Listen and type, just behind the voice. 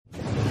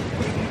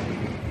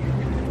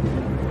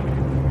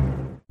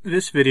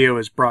This video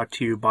is brought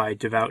to you by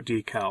Devout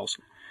Decals,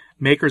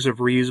 makers of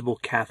reusable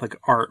Catholic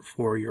art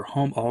for your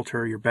home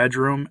altar, your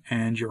bedroom,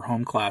 and your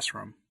home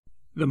classroom.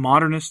 The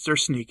modernists are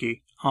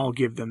sneaky, I'll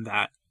give them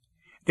that.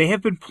 They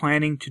have been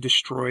planning to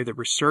destroy the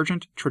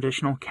resurgent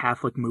traditional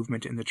Catholic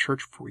movement in the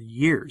Church for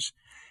years,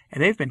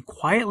 and they've been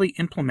quietly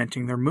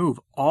implementing their move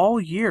all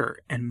year,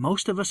 and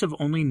most of us have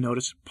only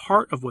noticed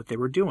part of what they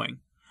were doing.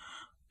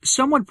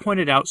 Someone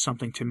pointed out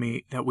something to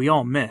me that we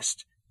all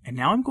missed, and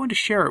now I'm going to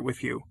share it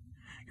with you.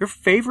 Your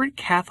favorite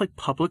Catholic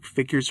public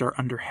figures are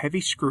under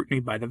heavy scrutiny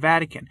by the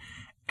Vatican,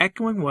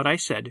 echoing what I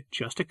said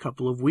just a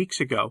couple of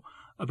weeks ago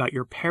about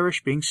your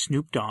parish being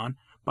snooped on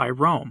by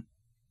Rome.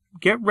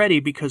 Get ready,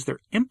 because they're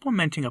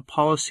implementing a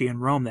policy in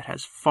Rome that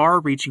has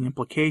far-reaching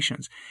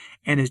implications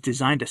and is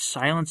designed to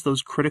silence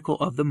those critical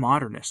of the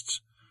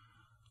modernists.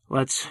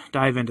 Let's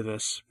dive into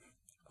this.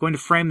 I'm going to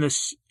frame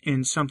this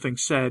in something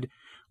said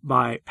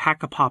by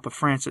Papa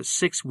Francis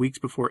 6 weeks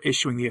before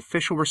issuing the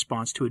official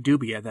response to a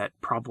dubia that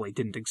probably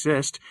didn't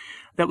exist,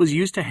 that was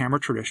used to hammer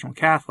traditional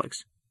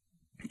Catholics.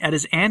 At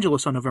his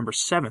Angelus on November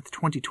 7,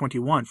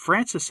 2021,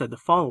 Francis said the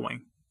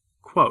following,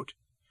 quote,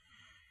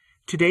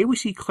 "Today we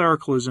see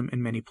clericalism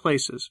in many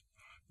places,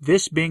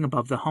 this being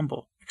above the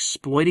humble,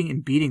 exploiting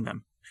and beating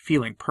them,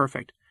 feeling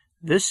perfect.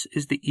 This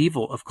is the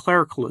evil of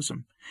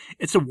clericalism.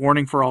 It's a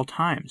warning for all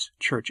times,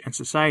 church and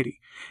society,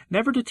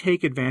 never to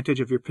take advantage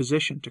of your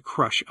position to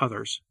crush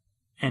others."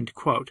 End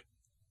quote.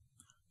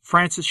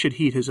 Francis should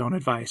heed his own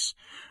advice.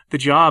 The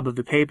job of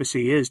the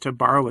papacy is, to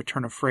borrow a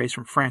turn of phrase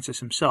from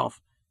Francis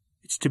himself,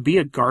 it's to be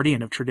a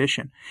guardian of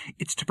tradition.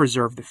 It's to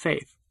preserve the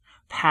faith,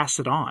 pass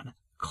it on,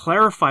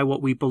 clarify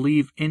what we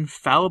believe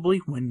infallibly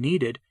when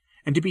needed,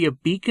 and to be a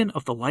beacon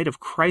of the light of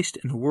Christ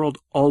in a world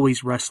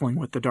always wrestling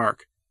with the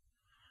dark.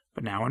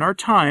 But now in our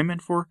time,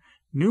 and for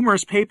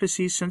numerous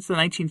papacies since the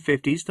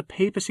 1950s, the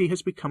papacy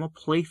has become a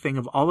plaything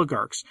of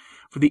oligarchs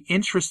for the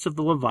interests of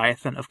the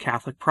Leviathan of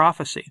Catholic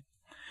prophecy.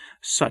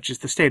 Such is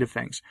the state of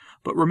things.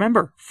 But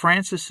remember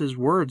Francis's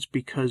words,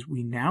 because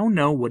we now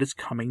know what is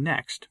coming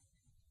next.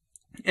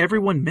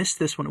 Everyone missed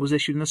this when it was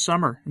issued in the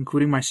summer,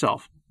 including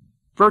myself.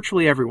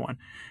 Virtually everyone,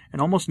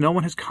 and almost no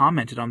one has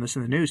commented on this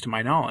in the news to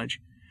my knowledge.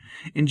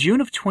 In June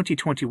of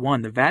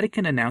 2021, the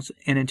Vatican announced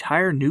an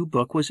entire new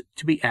book was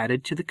to be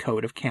added to the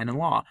Code of Canon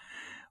Law,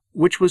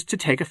 which was to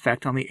take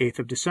effect on the 8th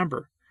of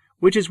December,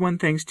 which is when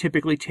things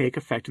typically take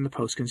effect in the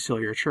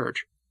post-conciliar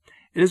Church.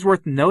 It is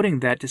worth noting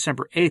that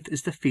December 8th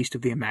is the Feast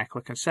of the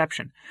Immaculate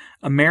Conception,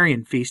 a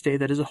Marian feast day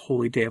that is a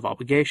holy day of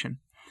obligation.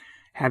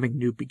 Having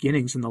new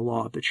beginnings in the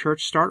law of the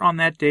Church start on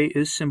that day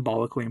is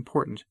symbolically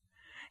important.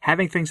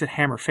 Having things that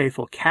hammer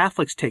faithful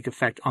Catholics take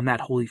effect on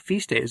that holy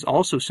feast day is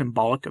also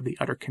symbolic of the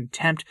utter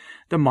contempt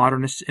the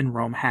modernists in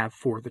Rome have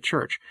for the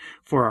Church,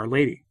 for Our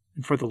Lady,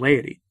 and for the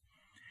laity.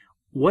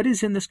 What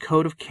is in this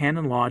Code of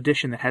Canon Law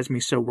edition that has me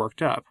so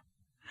worked up?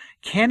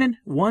 Canon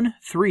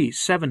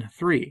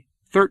 1373,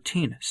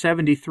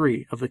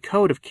 1373 of the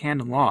Code of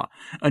Canon Law,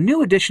 a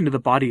new addition to the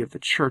body of the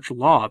Church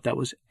law that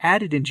was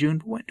added in June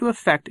but went into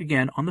effect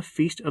again on the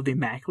Feast of the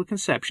Immaculate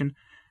Conception,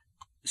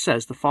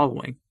 says the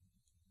following,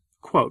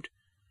 quote,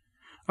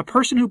 "A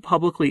person who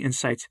publicly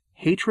incites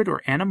hatred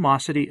or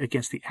animosity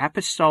against the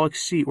Apostolic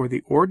See or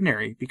the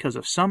Ordinary because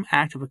of some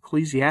act of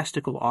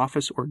ecclesiastical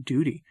office or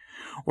duty,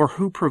 or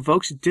who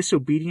provokes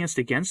disobedience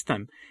against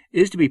them,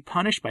 is to be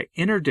punished by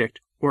interdict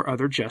or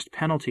other just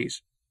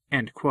penalties."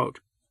 End quote.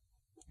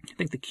 I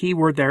think the key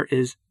word there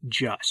is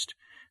just,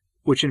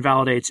 which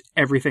invalidates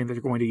everything that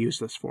they're going to use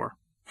this for.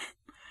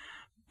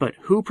 But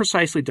who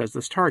precisely does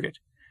this target?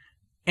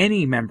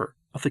 Any member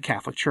of the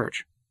Catholic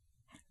Church.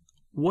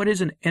 What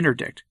is an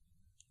interdict?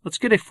 Let's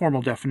get a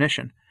formal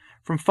definition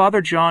from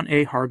Father John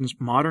A.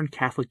 Hardin's Modern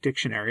Catholic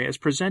Dictionary as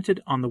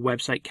presented on the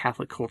website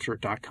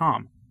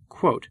CatholicCulture.com.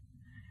 Quote,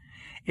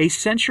 "A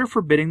censure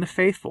forbidding the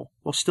faithful,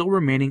 while still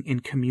remaining in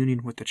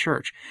communion with the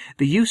Church,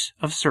 the use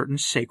of certain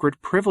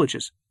sacred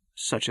privileges,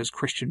 such as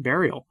Christian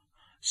burial,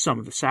 some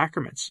of the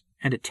sacraments,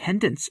 and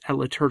attendance at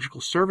liturgical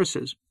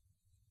services.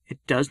 It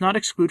does not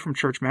exclude from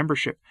church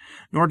membership,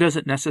 nor does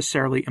it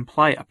necessarily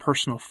imply a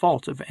personal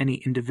fault of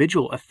any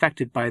individual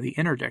affected by the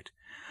interdict.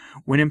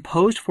 When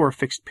imposed for a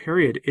fixed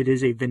period, it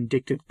is a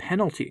vindictive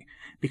penalty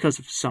because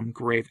of some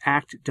grave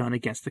act done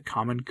against the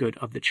common good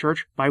of the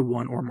Church by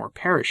one or more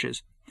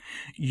parishes.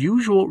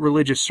 Usual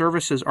religious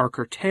services are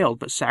curtailed,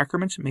 but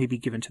sacraments may be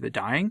given to the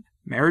dying,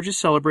 marriage is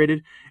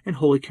celebrated, and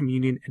Holy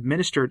Communion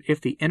administered if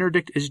the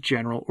interdict is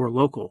general or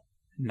local,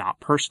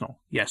 not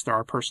personal. Yes, there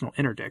are personal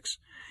interdicts.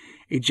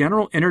 A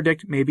general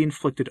interdict may be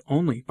inflicted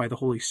only by the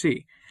Holy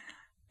See.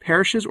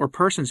 Parishes or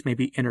persons may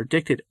be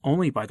interdicted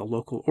only by the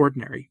local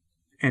ordinary."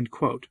 End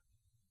quote.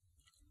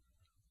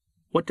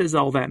 What does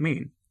all that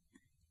mean?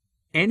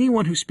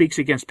 Anyone who speaks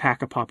against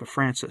Papa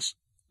Francis,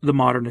 the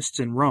modernists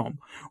in Rome,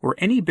 or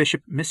any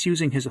bishop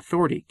misusing his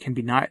authority can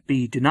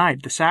be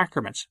denied the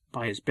sacraments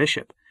by his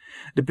bishop.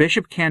 The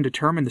bishop can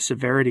determine the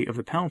severity of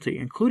the penalty,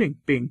 including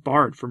being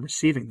barred from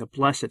receiving the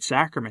Blessed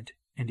Sacrament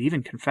and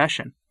even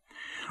confession.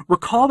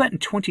 Recall that in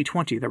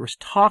 2020 there was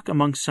talk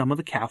among some of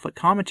the Catholic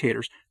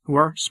commentators, who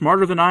are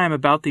smarter than I am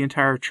about the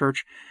entire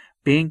Church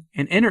being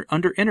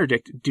under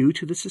interdict due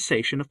to the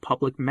cessation of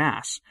public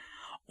Mass.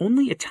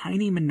 Only a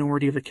tiny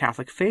minority of the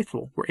Catholic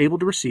faithful were able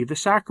to receive the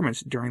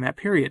sacraments during that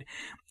period,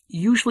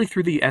 usually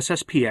through the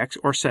SSPX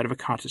or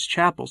Sedevacantist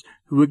chapels,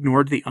 who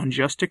ignored the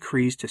unjust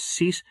decrees to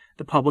cease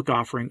the public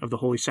offering of the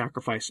Holy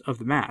Sacrifice of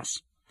the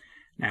Mass.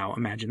 Now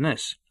imagine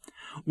this.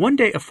 One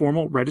day a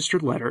formal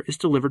registered letter is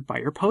delivered by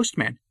your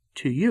postman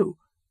to you,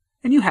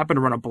 and you happen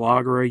to run a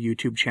blog or a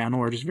YouTube channel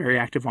or just very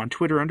active on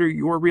Twitter under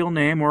your real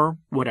name or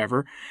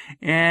whatever,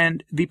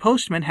 and the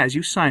postman has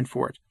you sign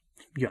for it.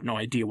 You have no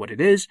idea what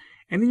it is,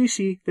 and then you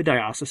see the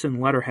diocesan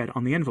letterhead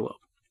on the envelope.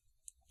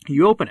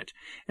 You open it,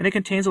 and it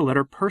contains a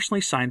letter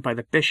personally signed by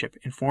the bishop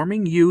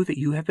informing you that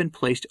you have been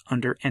placed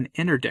under an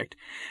interdict,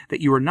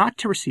 that you are not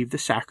to receive the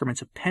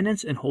sacraments of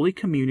penance and Holy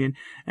Communion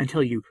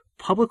until you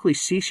publicly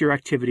cease your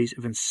activities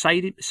of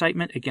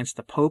incitement against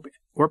the Pope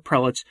or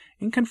prelates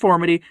in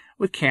conformity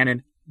with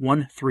Canon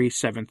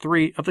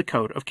 1373 of the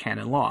Code of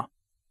Canon Law.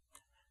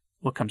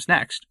 What comes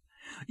next?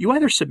 You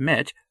either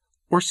submit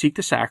or seek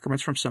the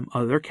sacraments from some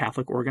other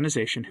Catholic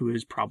organization who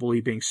is probably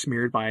being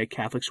smeared by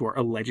Catholics who are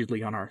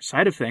allegedly on our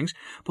side of things,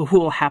 but who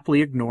will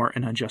happily ignore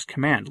an unjust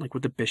command, like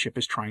what the bishop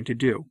is trying to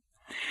do.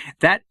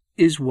 That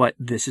is what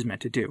this is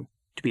meant to do,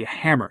 to be a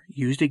hammer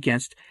used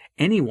against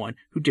anyone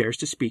who dares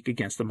to speak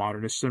against the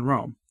modernists in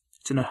Rome.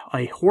 It's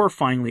a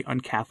horrifyingly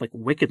un-Catholic,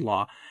 wicked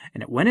law,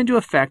 and it went into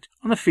effect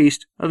on the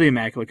Feast of the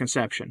Immaculate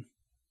Conception.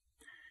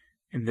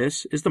 And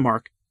this is the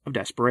mark of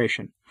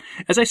desperation.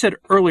 As I said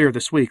earlier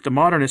this week, the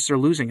modernists are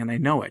losing and they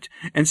know it.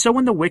 And so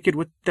when the wicked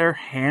with their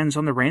hands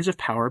on the reins of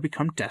power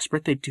become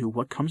desperate, they do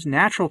what comes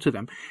natural to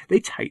them. They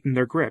tighten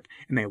their grip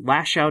and they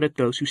lash out at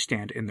those who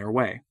stand in their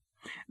way.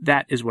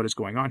 That is what is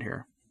going on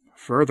here.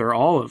 Further,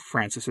 all of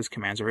Francis's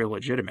commands are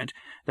illegitimate.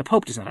 The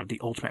Pope does not have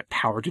the ultimate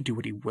power to do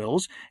what he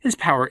wills. His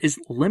power is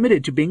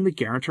limited to being the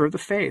guarantor of the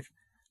faith,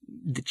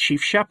 the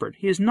chief shepherd.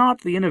 He is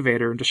not the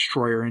innovator and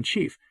destroyer in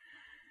chief.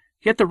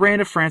 Yet the reign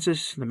of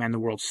Francis, the man the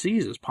world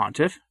sees as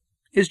pontiff,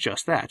 is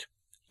just that,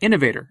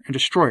 innovator and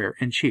destroyer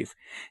in chief.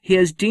 He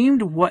has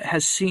deemed what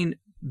has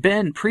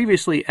been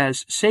previously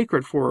as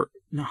sacred for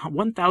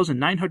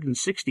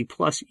 1,960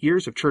 plus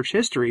years of church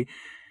history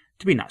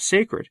to be not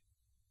sacred,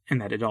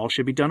 and that it all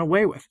should be done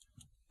away with.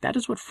 That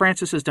is what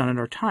Francis has done in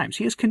our times.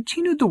 He has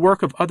continued the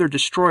work of other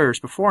destroyers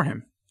before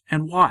him.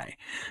 And why?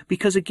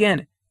 Because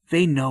again,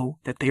 they know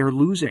that they are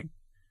losing.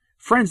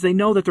 Friends, they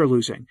know that they're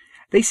losing.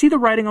 They see the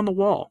writing on the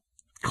wall.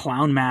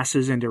 Clown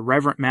masses and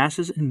irreverent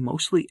masses in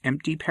mostly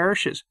empty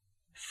parishes,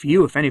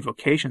 few if any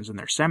vocations in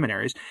their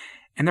seminaries,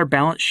 and their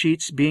balance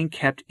sheets being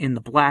kept in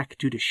the black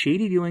due to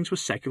shady dealings with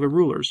secular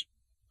rulers.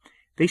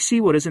 They see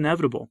what is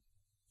inevitable,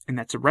 and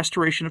that's a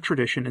restoration of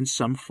tradition in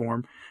some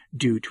form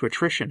due to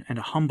attrition and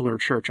a humbler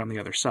church on the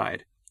other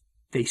side.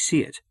 They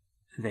see it,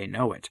 they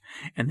know it,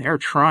 and they are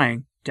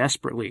trying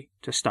desperately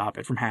to stop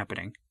it from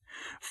happening.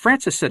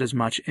 Francis said as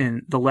much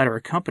in the letter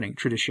accompanying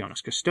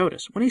Traditionis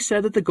Custodes, when he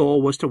said that the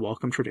goal was to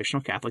welcome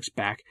traditional Catholics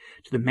back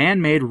to the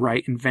man-made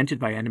rite invented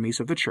by enemies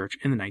of the Church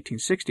in the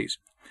 1960s.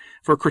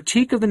 For a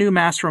critique of the new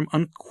Mass from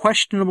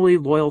unquestionably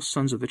loyal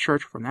sons of the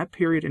Church from that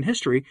period in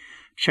history,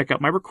 check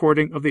out my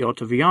recording of the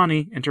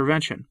Ottaviani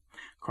intervention.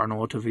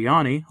 Cardinal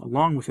Ottaviani,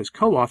 along with his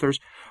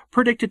co-authors,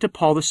 predicted to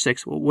Paul VI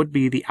what would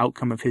be the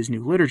outcome of his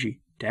new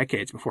liturgy,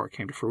 decades before it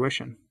came to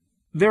fruition.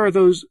 There are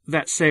those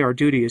that say our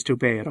duty is to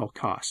obey at all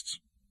costs.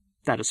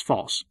 That is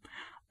false.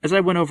 As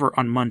I went over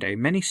on Monday,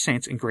 many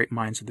saints and great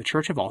minds of the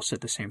Church have all said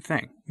the same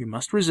thing. We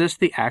must resist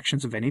the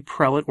actions of any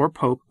prelate or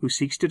pope who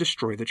seeks to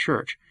destroy the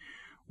Church.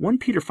 1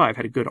 Peter 5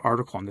 had a good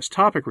article on this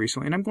topic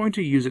recently, and I'm going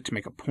to use it to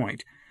make a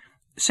point.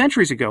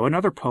 Centuries ago,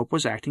 another pope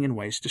was acting in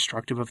ways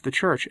destructive of the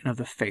Church and of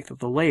the faith of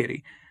the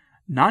laity.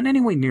 Not in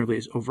any way nearly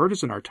as overt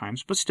as in our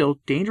times, but still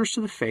dangerous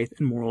to the faith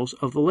and morals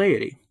of the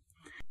laity.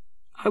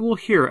 I will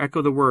here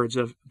echo the words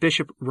of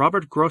Bishop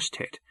Robert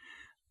Grosseteste,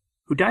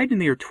 who died in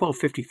the year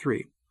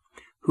 1253,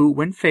 who,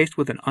 when faced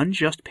with an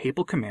unjust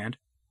papal command,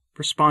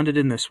 responded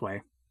in this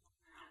way.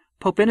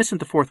 Pope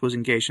Innocent IV was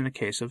engaged in a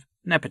case of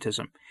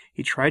nepotism.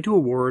 He tried to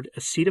award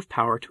a seat of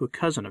power to a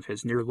cousin of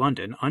his near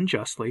London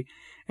unjustly,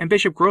 and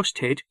Bishop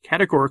Grosseteste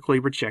categorically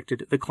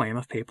rejected the claim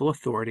of papal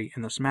authority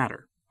in this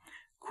matter.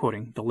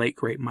 Quoting the late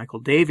great Michael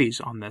Davies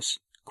on this,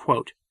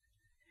 quote,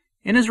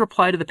 in his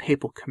reply to the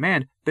papal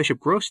command, Bishop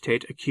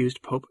Grosseteste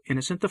accused Pope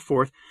Innocent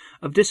IV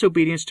of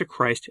disobedience to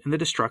Christ and the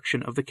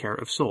destruction of the care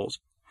of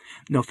souls.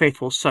 No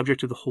faithful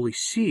subject of the Holy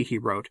See, he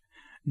wrote,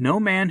 no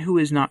man who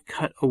is not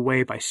cut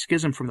away by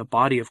schism from the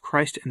body of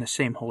Christ in the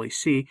same Holy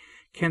See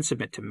can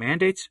submit to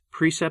mandates,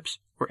 precepts,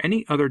 or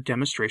any other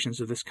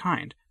demonstrations of this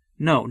kind.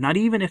 No, not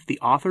even if the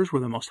authors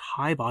were the most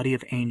high body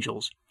of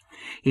angels.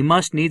 He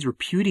must needs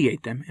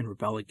repudiate them and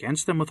rebel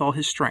against them with all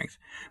his strength.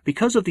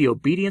 Because of the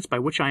obedience by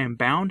which I am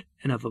bound,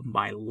 and of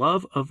my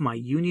love of my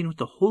union with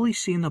the Holy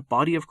See in the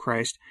body of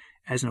Christ,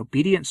 as an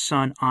obedient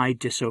son I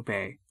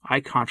disobey, I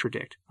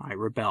contradict, I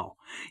rebel.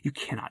 You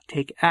cannot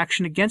take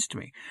action against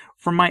me,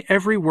 for my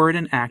every word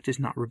and act is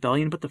not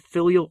rebellion, but the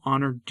filial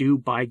honor due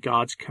by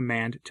God's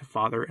command to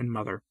father and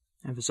mother.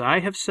 And as I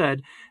have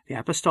said, the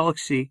Apostolic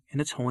See in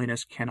its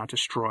holiness cannot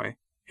destroy.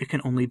 It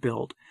can only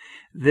build.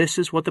 This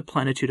is what the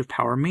plenitude of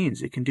power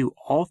means. It can do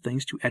all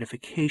things to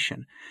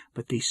edification,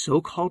 but these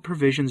so-called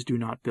provisions do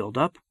not build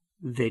up,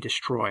 they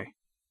destroy.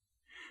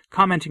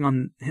 Commenting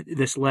on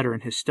this letter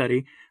in his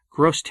study,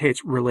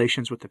 Grosseteste's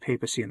Relations with the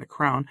Papacy and the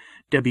Crown,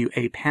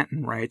 W.A.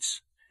 Panton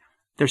writes,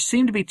 there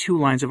seem to be two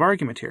lines of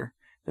argument here.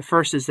 The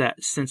first is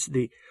that since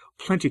the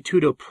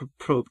plenitudo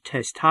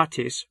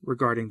potestatis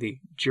regarding the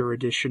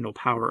jurisdictional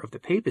power of the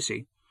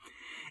papacy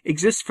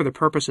exists for the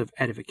purpose of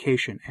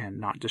edification and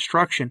not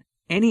destruction,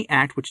 any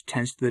act which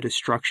tends to the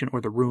destruction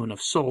or the ruin of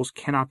souls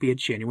cannot be a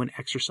genuine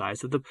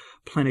exercise of the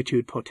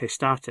plenitude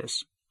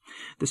potestatis.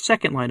 The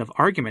second line of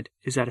argument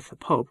is that if the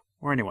Pope,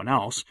 or anyone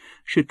else,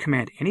 should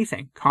command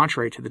anything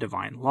contrary to the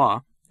divine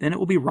law, then it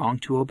will be wrong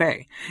to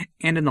obey,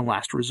 and in the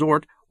last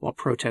resort, while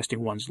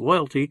protesting one's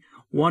loyalty,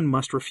 one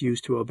must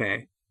refuse to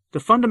obey. The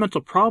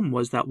fundamental problem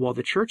was that while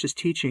the Church's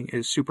teaching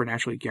is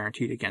supernaturally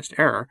guaranteed against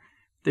error,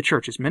 the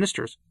Church's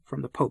ministers,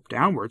 from the Pope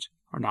downwards,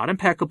 are not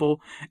impeccable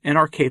and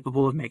are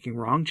capable of making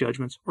wrong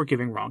judgments or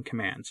giving wrong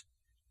commands.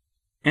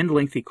 End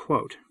lengthy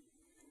quote.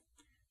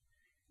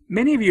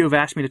 Many of you have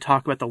asked me to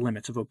talk about the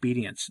limits of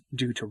obedience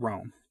due to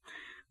Rome.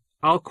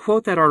 I'll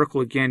quote that article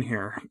again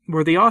here,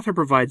 where the author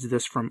provides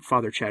this from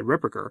Father Chad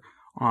Ripperger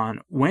on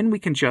when we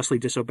can justly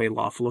disobey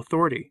lawful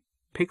authority.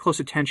 Pay close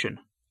attention.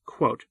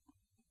 Quote,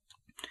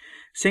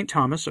 St.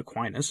 Thomas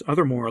Aquinas,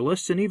 other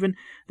moralists, and even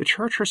the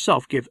Church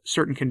herself give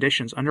certain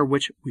conditions under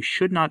which we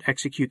should not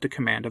execute the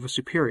command of a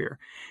superior,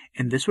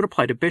 and this would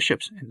apply to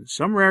bishops, and in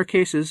some rare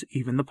cases,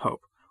 even the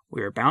Pope.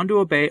 We are bound to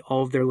obey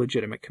all of their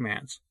legitimate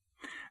commands.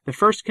 The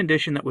first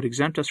condition that would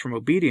exempt us from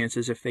obedience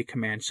is if they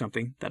command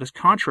something that is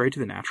contrary to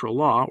the natural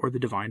law or the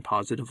divine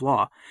positive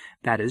law.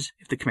 That is,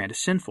 if the command is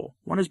sinful,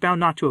 one is bound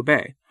not to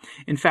obey.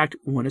 In fact,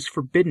 one is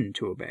forbidden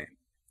to obey.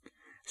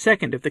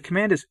 Second, if the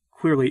command is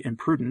clearly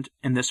imprudent,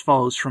 and this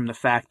follows from the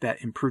fact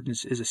that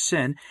imprudence is a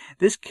sin,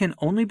 this can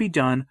only be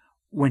done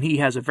when he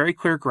has a very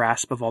clear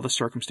grasp of all the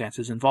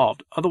circumstances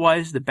involved.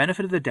 Otherwise, the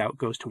benefit of the doubt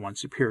goes to one's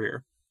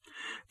superior.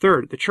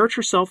 Third, the Church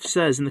herself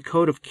says in the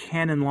Code of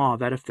Canon Law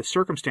that if the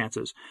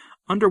circumstances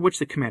under which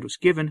the command was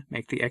given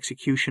make the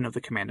execution of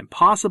the command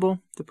impossible,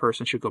 the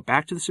person should go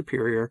back to the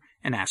superior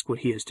and ask what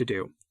he is to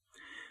do.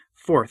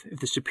 Fourth, if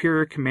the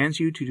superior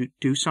commands you to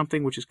do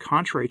something which is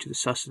contrary to the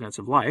sustenance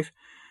of life,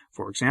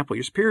 for example,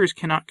 your superiors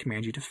cannot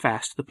command you to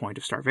fast to the point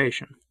of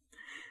starvation.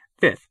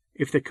 Fifth,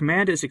 if the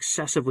command is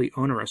excessively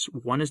onerous,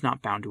 one is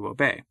not bound to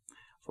obey.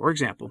 For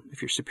example,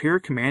 if your superior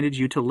commanded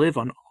you to live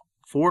on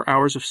 4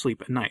 hours of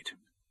sleep at night.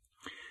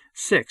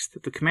 Sixth,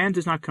 if the command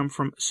does not come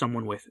from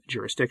someone with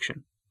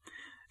jurisdiction.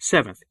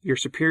 Seventh, your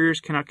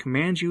superiors cannot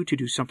command you to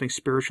do something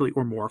spiritually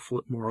or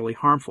morally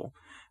harmful.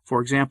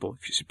 For example,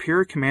 if your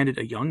superior commanded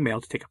a young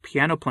male to take a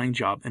piano-playing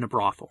job in a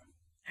brothel.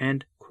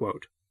 End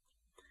quote.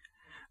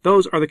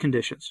 Those are the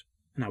conditions,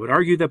 and I would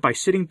argue that by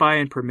sitting by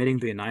and permitting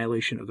the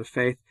annihilation of the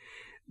faith,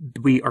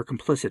 we are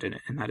complicit in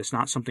it, and that is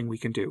not something we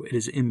can do. It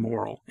is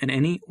immoral, and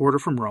any order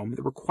from Rome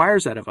that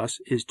requires that of us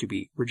is to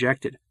be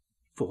rejected.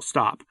 Full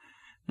stop.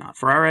 Not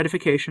for our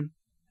edification,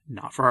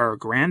 not for our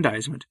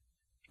aggrandizement,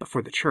 but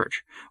for the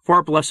Church, for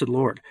our blessed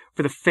Lord,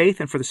 for the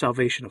faith and for the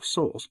salvation of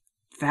souls.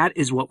 That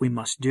is what we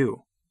must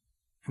do,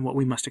 and what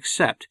we must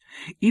accept,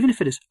 even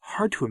if it is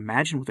hard to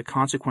imagine what the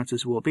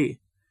consequences will be.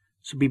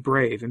 So be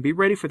brave, and be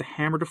ready for the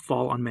hammer to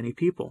fall on many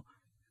people.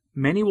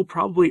 Many will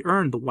probably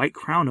earn the white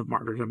crown of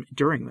martyrdom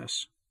during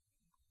this.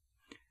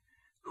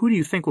 Who do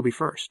you think will be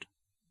first?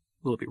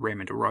 Will it be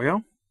Raymond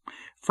Arroyo?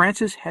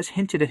 Francis has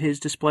hinted at his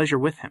displeasure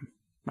with him.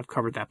 I've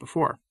covered that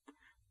before.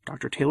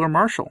 Dr. Taylor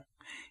Marshall.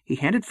 He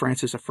handed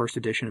Francis a first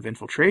edition of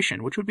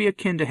Infiltration, which would be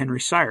akin to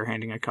Henry Sire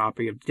handing a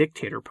copy of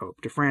Dictator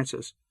Pope to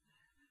Francis.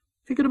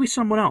 I think it'll be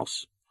someone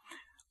else.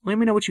 Let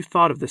me know what you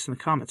thought of this in the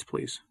comments,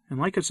 please. And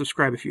like and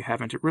subscribe if you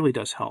haven't. It really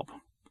does help.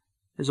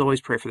 As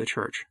always, pray for the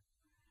Church.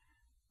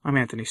 I'm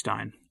Anthony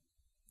Stein.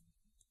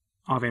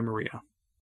 Ave Maria.